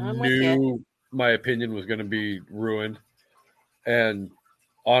I knew my opinion was going to be ruined. And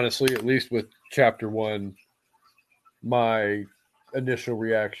honestly, at least with chapter 1, my initial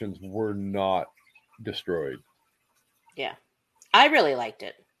reactions were not destroyed. Yeah, I really liked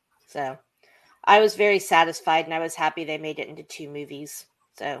it. So I was very satisfied, and I was happy they made it into 2 movies.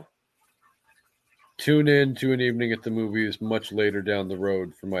 So tune in to An Evening at the Movies much later down the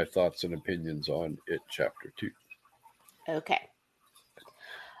road for my thoughts and opinions on it, chapter 2. Okay.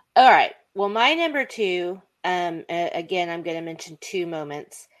 All right. Well, my number 2, again, I'm going to mention 2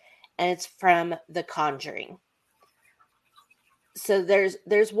 moments, and it's from The Conjuring. So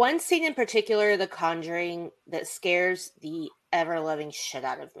there's one scene in particular, The Conjuring, that scares the ever-loving shit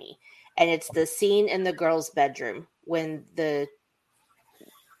out of me. And it's the scene in the girl's bedroom when the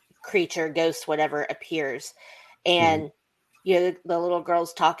creature, ghost, whatever, appears. And the little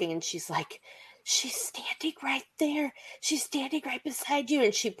girl's talking, and she's like, she's standing right there. She's standing right beside you.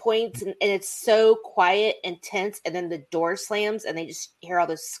 And she points, and it's so quiet and tense. And then the door slams, and they just hear all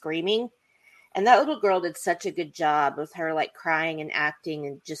this screaming. And that little girl did such a good job with her, like, crying and acting,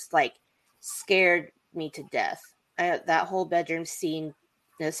 and just, like, scared me to death. That whole bedroom scene,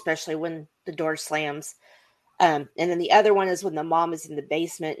 especially when the door slams. And then the other one is when the mom is in the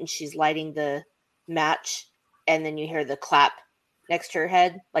basement and she's lighting the match, and then you hear the clap next to her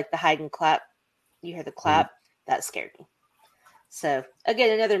head, like the hide and clap. You hear the clap. That scared me. So,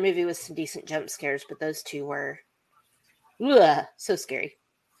 again, another movie with some decent jump scares, but those 2 were so scary.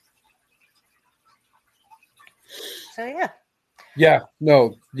 So, yeah. Yeah,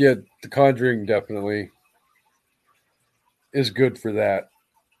 no, yeah, The Conjuring definitely is good for that.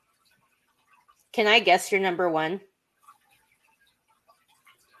 Can I guess your number 1?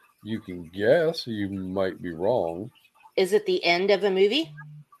 You can guess. You might be wrong. Is it the end of a movie?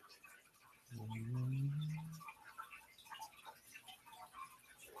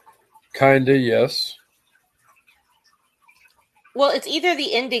 Kinda, yes. Well, it's either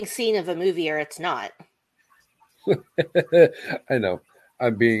the ending scene of a movie or it's not. I know.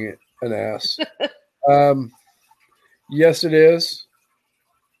 I'm being an ass. Yes, it is.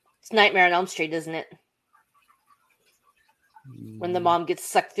 It's Nightmare on Elm Street, isn't it? When the mom gets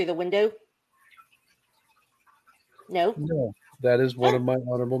sucked through the window? No? No, that is one of my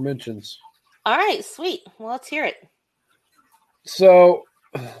honorable mentions. All right, sweet. Well, let's hear it. So,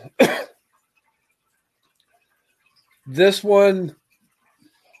 this one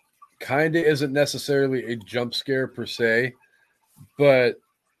kind of isn't necessarily a jump scare per se, but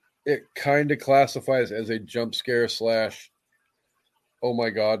it kind of classifies as a jump scare / oh my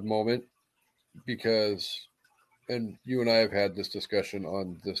God moment, because, and you and I have had this discussion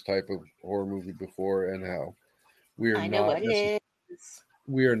on this type of horror movie before, and how we are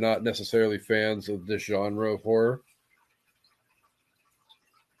not necessarily fans of this genre of horror.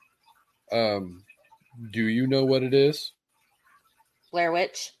 Do you know what it is? Blair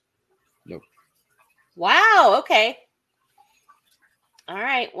Witch? Nope. Wow, okay. All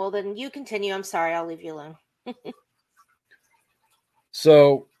right, well, then you continue. I'm sorry, I'll leave you alone.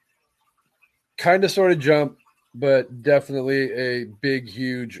 So, kind of sort of jump, but definitely a big,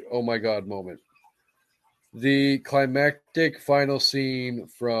 huge, oh my God moment. The climactic final scene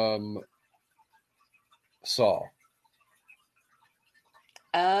from Saw.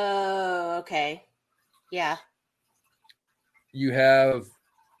 Oh, okay. Yeah. You have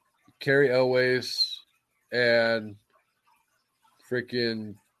Carrie Elways and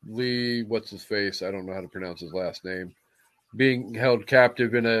freaking Lee, what's his face? I don't know how to pronounce his last name. Being held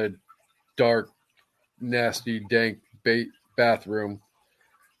captive in a dark, nasty, dank bathroom,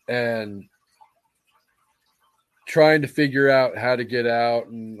 and trying to figure out how to get out,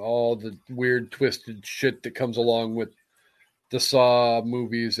 and all the weird, twisted shit that comes along with the Saw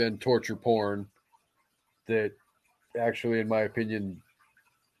movies and torture porn that actually, in my opinion,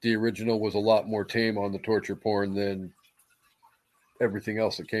 the original was a lot more tame on the torture porn than everything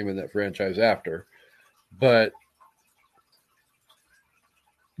else that came in that franchise after. But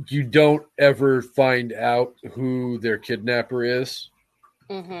you don't ever find out who their kidnapper is.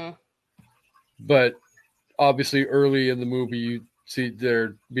 Mm-hmm. But obviously, early in the movie, you see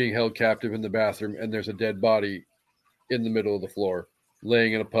they're being held captive in the bathroom, and there's a dead body in the middle of the floor,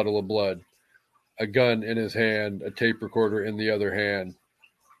 laying in a puddle of blood, a gun in his hand, a tape recorder in the other hand,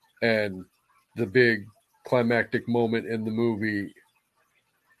 and the big climactic moment in the movie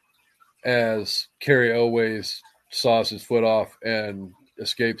as Carrie Elways saws his foot off and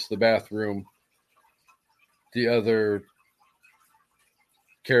escapes the bathroom. The other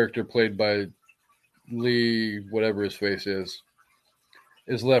character played by Lee, whatever his face is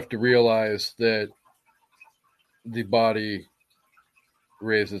left to realize that the body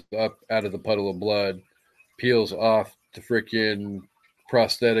raises up out of the puddle of blood, peels off the freaking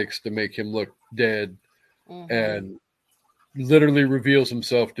prosthetics to make him look dead, and literally reveals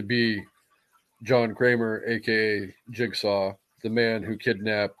himself to be John Kramer, aka Jigsaw, the man who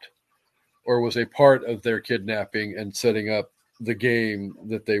kidnapped or was a part of their kidnapping and setting up the game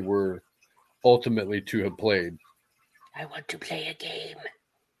that they were ultimately to have played. I want to play a game.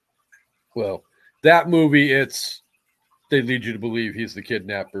 Well, that movie, they lead you to believe he's the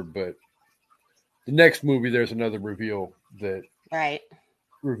kidnapper, but the next movie, there's another reveal that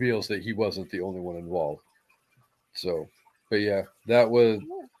reveals that he wasn't the only one involved. So, but yeah, that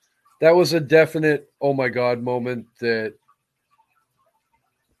was a definite oh my god moment that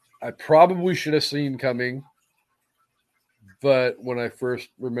I probably should have seen coming. But when I first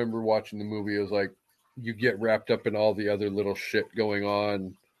remember watching the movie, it was like you get wrapped up in all the other little shit going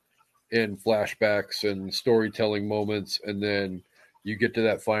on in flashbacks and storytelling moments, and then you get to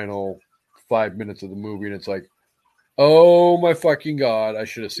that final 5 minutes of the movie, and it's like, oh my fucking god, I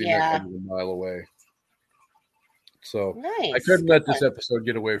should have seen that coming a mile away. So nice. I couldn't let this episode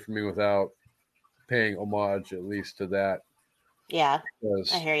get away from me without paying homage at least to that. Yeah,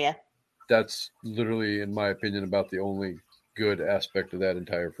 I hear you. That's literally, in my opinion, about the only good aspect of that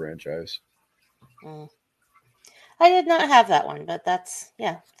entire franchise. I did not have that one, but that's,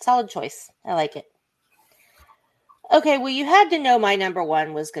 solid choice. I like it. Okay, well, you had to know my number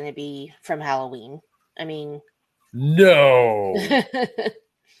one was going to be from Halloween. I mean... No!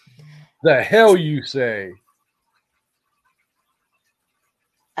 The hell you say?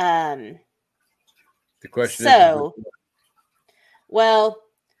 The question is...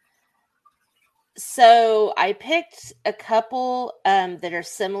 So I picked a couple that are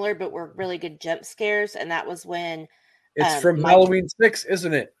similar but were really good jump scares, and that was when... It's from Halloween 6,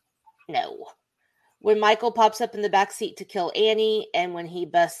 isn't it? No. When Michael pops up in the backseat to kill Annie, and when he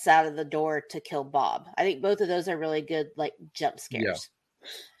busts out of the door to kill Bob. I think both of those are really good, like, jump scares. Yeah.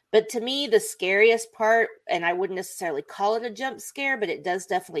 But to me, the scariest part, and I wouldn't necessarily call it a jump scare, but it does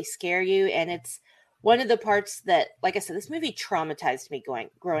definitely scare you, and it's one of the parts that, like I said, this movie traumatized me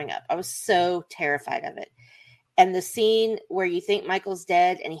growing up. I was so terrified of it. And the scene where you think Michael's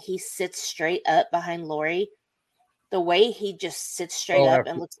dead and he sits straight up behind Lori, the way he just sits straight up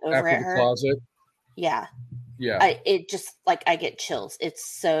and looks over at her. Closet. Yeah. Yeah. It just, like, I get chills. It's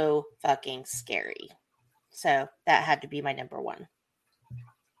so fucking scary. So that had to be my number one.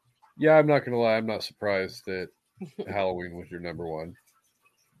 Yeah, I'm not going to lie. I'm not surprised that Halloween was your number one.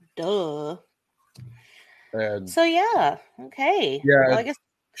 Duh. And so, yeah. Okay. Yeah, well, I guess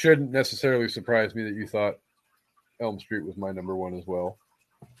shouldn't necessarily surprise me that you thought Elm Street was my number one as well.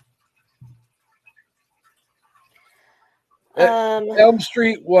 Elm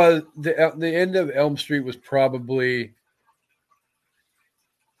Street was the end of Elm Street was probably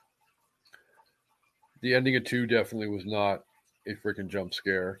the ending of 2 definitely was not a freaking jump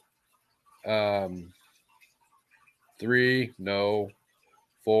scare. 3, no.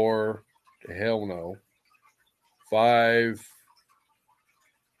 4, hell no. 5,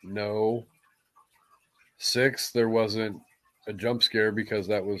 no. 6, there wasn't a jump scare because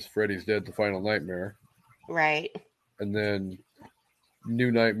that was Freddy's Dead, the Final Nightmare. Right. And then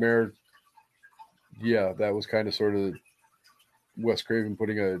New Nightmare, yeah, that was kind of sort of Wes Craven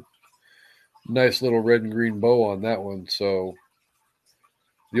putting a nice little red and green bow on that one. So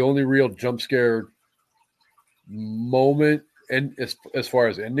the only real jump scare moment, and as far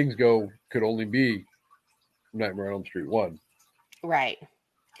as endings go, could only be Nightmare on Elm Street 1. Right.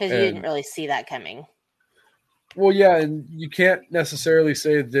 Because you didn't really see that coming. Well, yeah, and you can't necessarily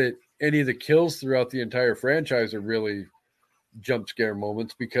say that any of the kills throughout the entire franchise are really jump scare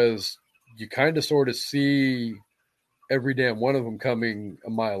moments because you kind of sort of see every damn one of them coming a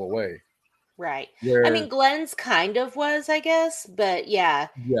mile away. Right. I mean, Where, Glenn's kind of was, I guess, but yeah,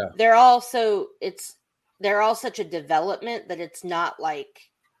 yeah, they're all so they're all such a development that it's not like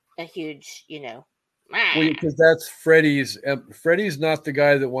a huge, well, "Meh." because that's Freddy's. Freddy's not the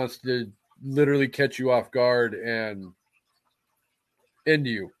guy that wants to literally catch you off guard and end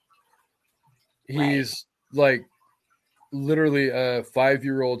you. Right. He's like literally a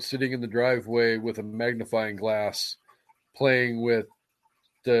 5-year-old sitting in the driveway with a magnifying glass, playing with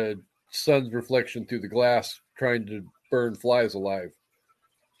the sun's reflection through the glass, trying to burn flies alive.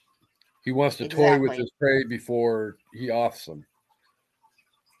 He wants to toy with Exactly. his prey before he offs them.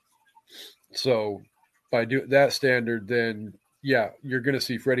 So by that standard, then yeah, you're going to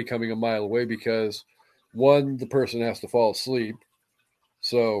see Freddy coming a mile away because one, the person has to fall asleep.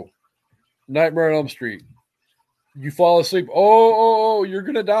 So Nightmare on Elm Street, you fall asleep. Oh, you're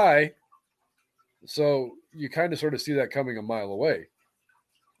going to die. So you kind of sort of see that coming a mile away.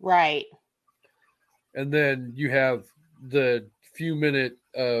 Right. And then you have the few minute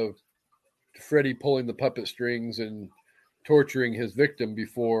of Freddy pulling the puppet strings and torturing his victim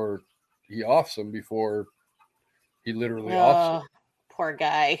before he offs him, before he literally offs him. Oh, poor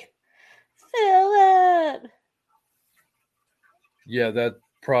guy. Philip. Yeah,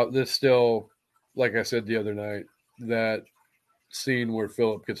 that's still, like I said the other night, that scene where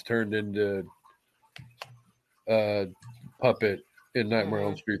Philip gets turned into a puppet in Nightmare on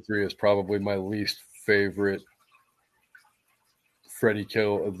Elm Mhm. Street 3 is probably my least favorite Freddy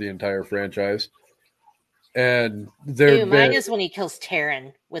kill of the entire franchise. And Ooh, there've mine been is when he kills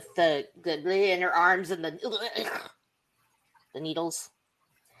Taryn with the in her arms and the needles.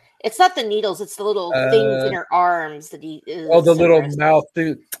 It's not the needles; it's the little things in uh her arms that he oh, is the so little gross. mouth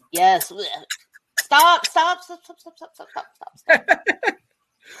thing. Yes. Stop! Stop! Stop! Stop! Stop! Stop! Stop! Stop! Stop!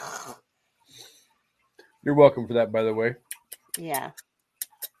 Stop! You're welcome for that, by the way. Yeah.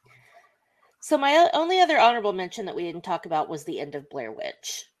 So my only other honorable mention that we didn't talk about was the end of Blair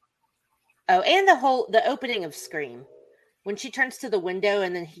Witch. Oh, and the opening of Scream. When she turns to the window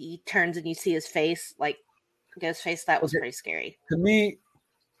and then he turns and you see his face, like ghost face, that was Okay, pretty scary. to me,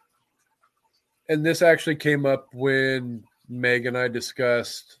 and this actually came up when Meg and I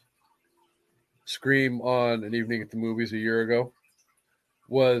discussed Scream on an evening at the movies a year ago,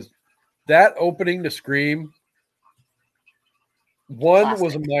 was that opening to Scream, one,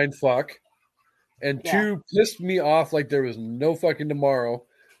 was a Classic. mind fuck, and Yeah. two, pissed me off like there was no fucking tomorrow.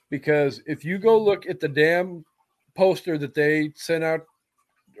 Because if you go look at the damn poster that they sent out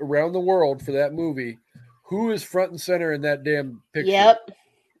around the world for that movie, who is front and center in that damn picture? Yep.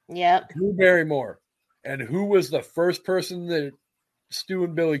 Yep. Drew Barrymore. And who was the first person that Stu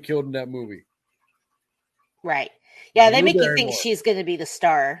and Billy killed in that movie? Right. Yeah, they Drew make you think Barrymore. she's going to be the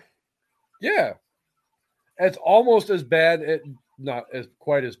star. Yeah. It's almost as bad, not as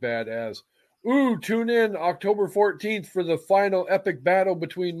quite as bad as, ooh, tune in October 14th for the final epic battle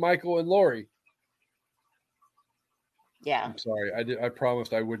between Michael and Laurie. Yeah. I'm sorry. I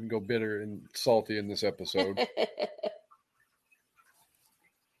promised I wouldn't go bitter and salty in this episode.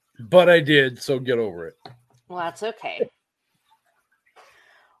 But I did, so get over it. Well, that's okay.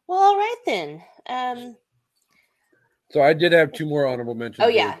 Well, all right then. So I did have two more honorable mentions. Oh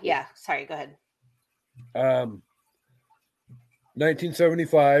Really yeah, quick. yeah. Sorry, go ahead.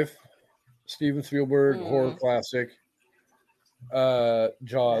 1975, Steven Spielberg horror Mm. classic,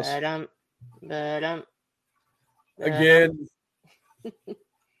 Jaws. Ba-dum, ba-dum, ba-dum. Again,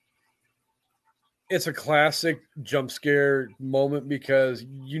 it's a classic jump scare moment because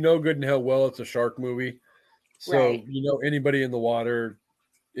you know good and hell well it's a shark movie. So Right, you know anybody in the water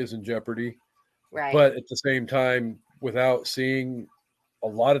is in jeopardy. right. But at the same time, without seeing, a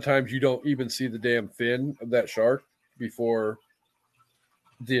lot of times you don't even see the damn fin of that shark before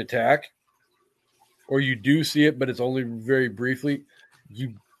the attack. Or you do see it, but it's only very briefly.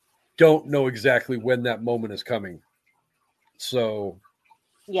 You don't know exactly when that moment is coming. So,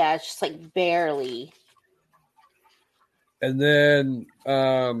 Yeah, it's just like barely. and then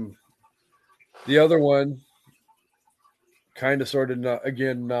the other one, kind of sort of not,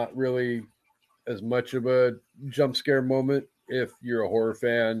 again, not really as much of a jump scare moment if you're a horror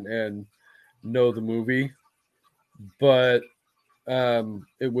fan and know the movie, but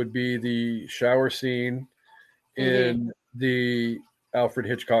it would be the shower scene Mm-hmm. in the Alfred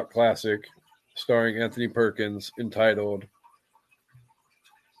Hitchcock classic starring Anthony Perkins entitled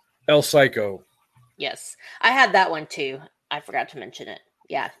El Psycho. Yes, I had that one too. I forgot to mention it.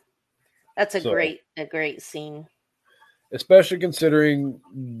 Yeah, that's So, a great scene. especially considering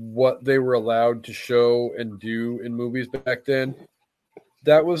what they were allowed to show and do in movies back then,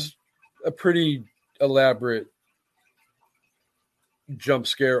 that was a pretty elaborate jump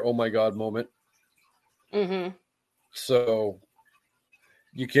scare, oh my God moment. Mm-hmm. So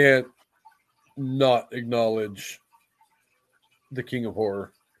you can't not acknowledge the king of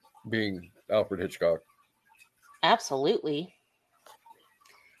horror being Alfred Hitchcock. Absolutely.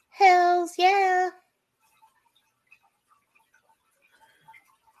 Hells yeah.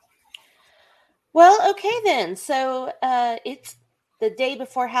 Well, okay then. So it's the day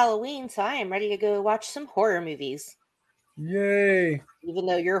before Halloween, so I am ready to go watch some horror movies. Yay. Even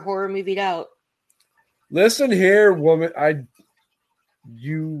though you're horror movied out. Listen here, woman.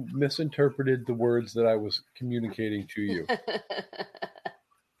 You misinterpreted the words that I was communicating to you.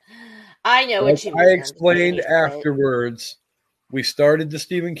 I know Like what you I mean. I'm just letting explained you say it. afterwards, we started the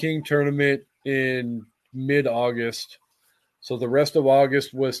Stephen King tournament in mid-August. So the rest of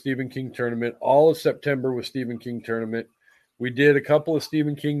August was Stephen King tournament. All of September was Stephen King tournament. We did a couple of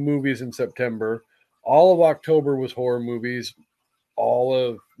Stephen King movies in September. All of October was horror movies. All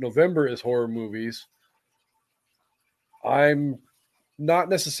of November is horror movies. I'm not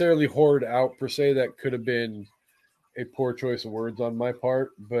necessarily horrored out per se. That could have been a poor choice of words on my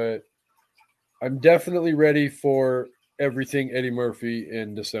part, but I'm definitely ready for everything Eddie Murphy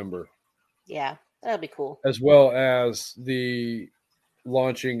in December. Yeah, that'll be cool. As well as the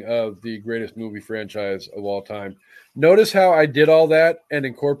launching of the greatest movie franchise of all time. Notice how I did all that and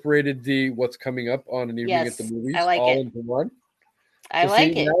incorporated the what's coming up on an evening at the Yes, I movies like all it. into one. I So see,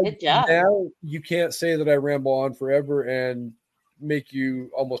 like it. Good job. now you can't say that I ramble on forever and make you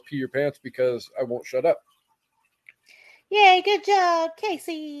almost pee your pants because I won't shut up. Yay, good job,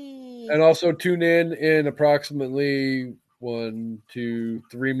 Casey. And also tune in approximately 1, 2,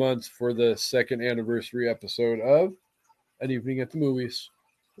 3 months for the second anniversary episode of An Evening at the Movies.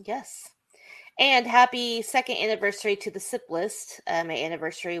 Yes. And happy second anniversary to the sip list. My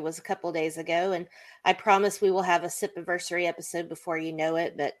anniversary was a couple days ago, and I promise we will have a sip anniversary episode before you know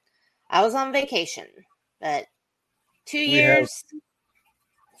it. But I was on vacation. But 2 We have years.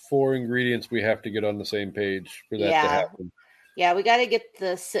 4 ingredients we have to get on the same page for that to happen. Yeah, we got to get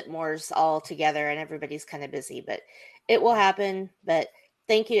the Sipmores all together, and everybody's kind of busy, but it will happen. But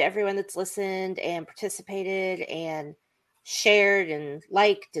thank you to everyone that's listened and participated and shared and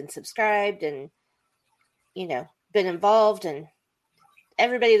liked and subscribed and been involved, and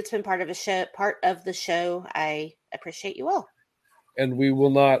everybody that's been part of the show. I appreciate you all. And we will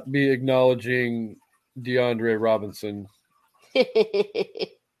not be acknowledging DeAndre Robinson.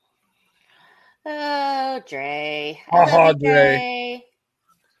 Oh, Dre. I Aha, love you, Dre.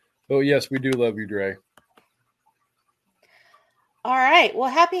 Oh, yes, we do love you, Dre. All right. Well,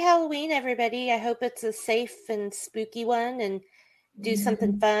 happy Halloween, everybody. I hope it's a safe and spooky one, and do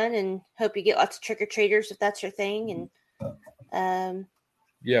something fun, and hope you get lots of trick-or-treaters if that's your thing. And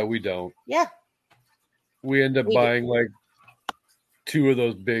yeah, we don't. Yeah. We end up buying like 2 of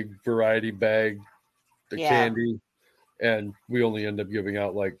those big variety bag candy, and we only end up giving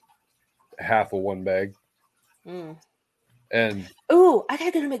out like half of one bag. And ooh, I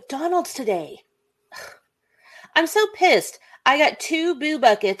gotta go to McDonald's today. I'm so pissed. I got 2 Boo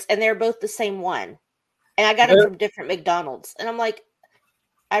Buckets, and they're both the same one. And I got them from different McDonald's. And I'm like,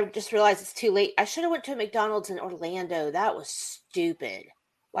 I just realized it's too late. I should have went to a McDonald's in Orlando. That was stupid.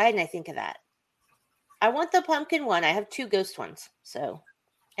 Why didn't I think of that? I want the pumpkin one. I have 2 ghost ones. So,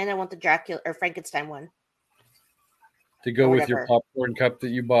 and I want the Dracula or Frankenstein one. To go with your popcorn cup that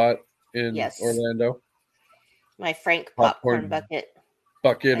you bought in Orlando. My Frank popcorn bucket.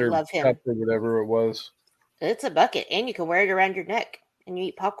 Bucket or cup or whatever it was. It's a bucket, and you can wear it around your neck, and you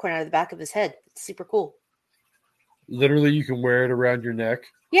eat popcorn out of the back of his head. It's super cool. Literally, you can wear it around your neck.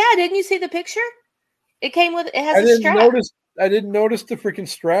 Yeah, didn't you see the picture? It has a strap. I didn't notice the freaking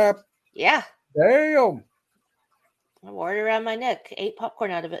strap. Yeah. Damn. I wore it around my neck. Ate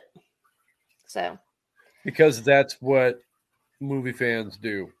popcorn out of it. So. Because that's what movie fans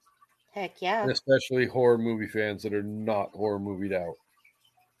do. Heck yeah. And especially horror movie fans that are not horror movied out.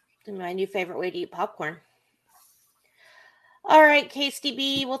 My new favorite way to eat popcorn. All right,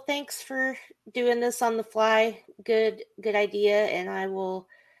 KSTB. Well, thanks for doing this on the fly. Good idea. And I will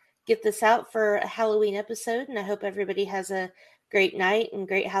get this out for a Halloween episode. And I hope everybody has a great night and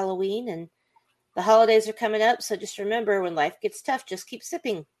great Halloween. And the holidays are coming up. So just remember, when life gets tough, just keep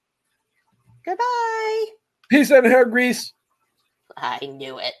sipping. Goodbye. Peace and hair grease. I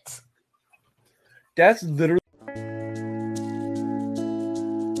knew it. That's literally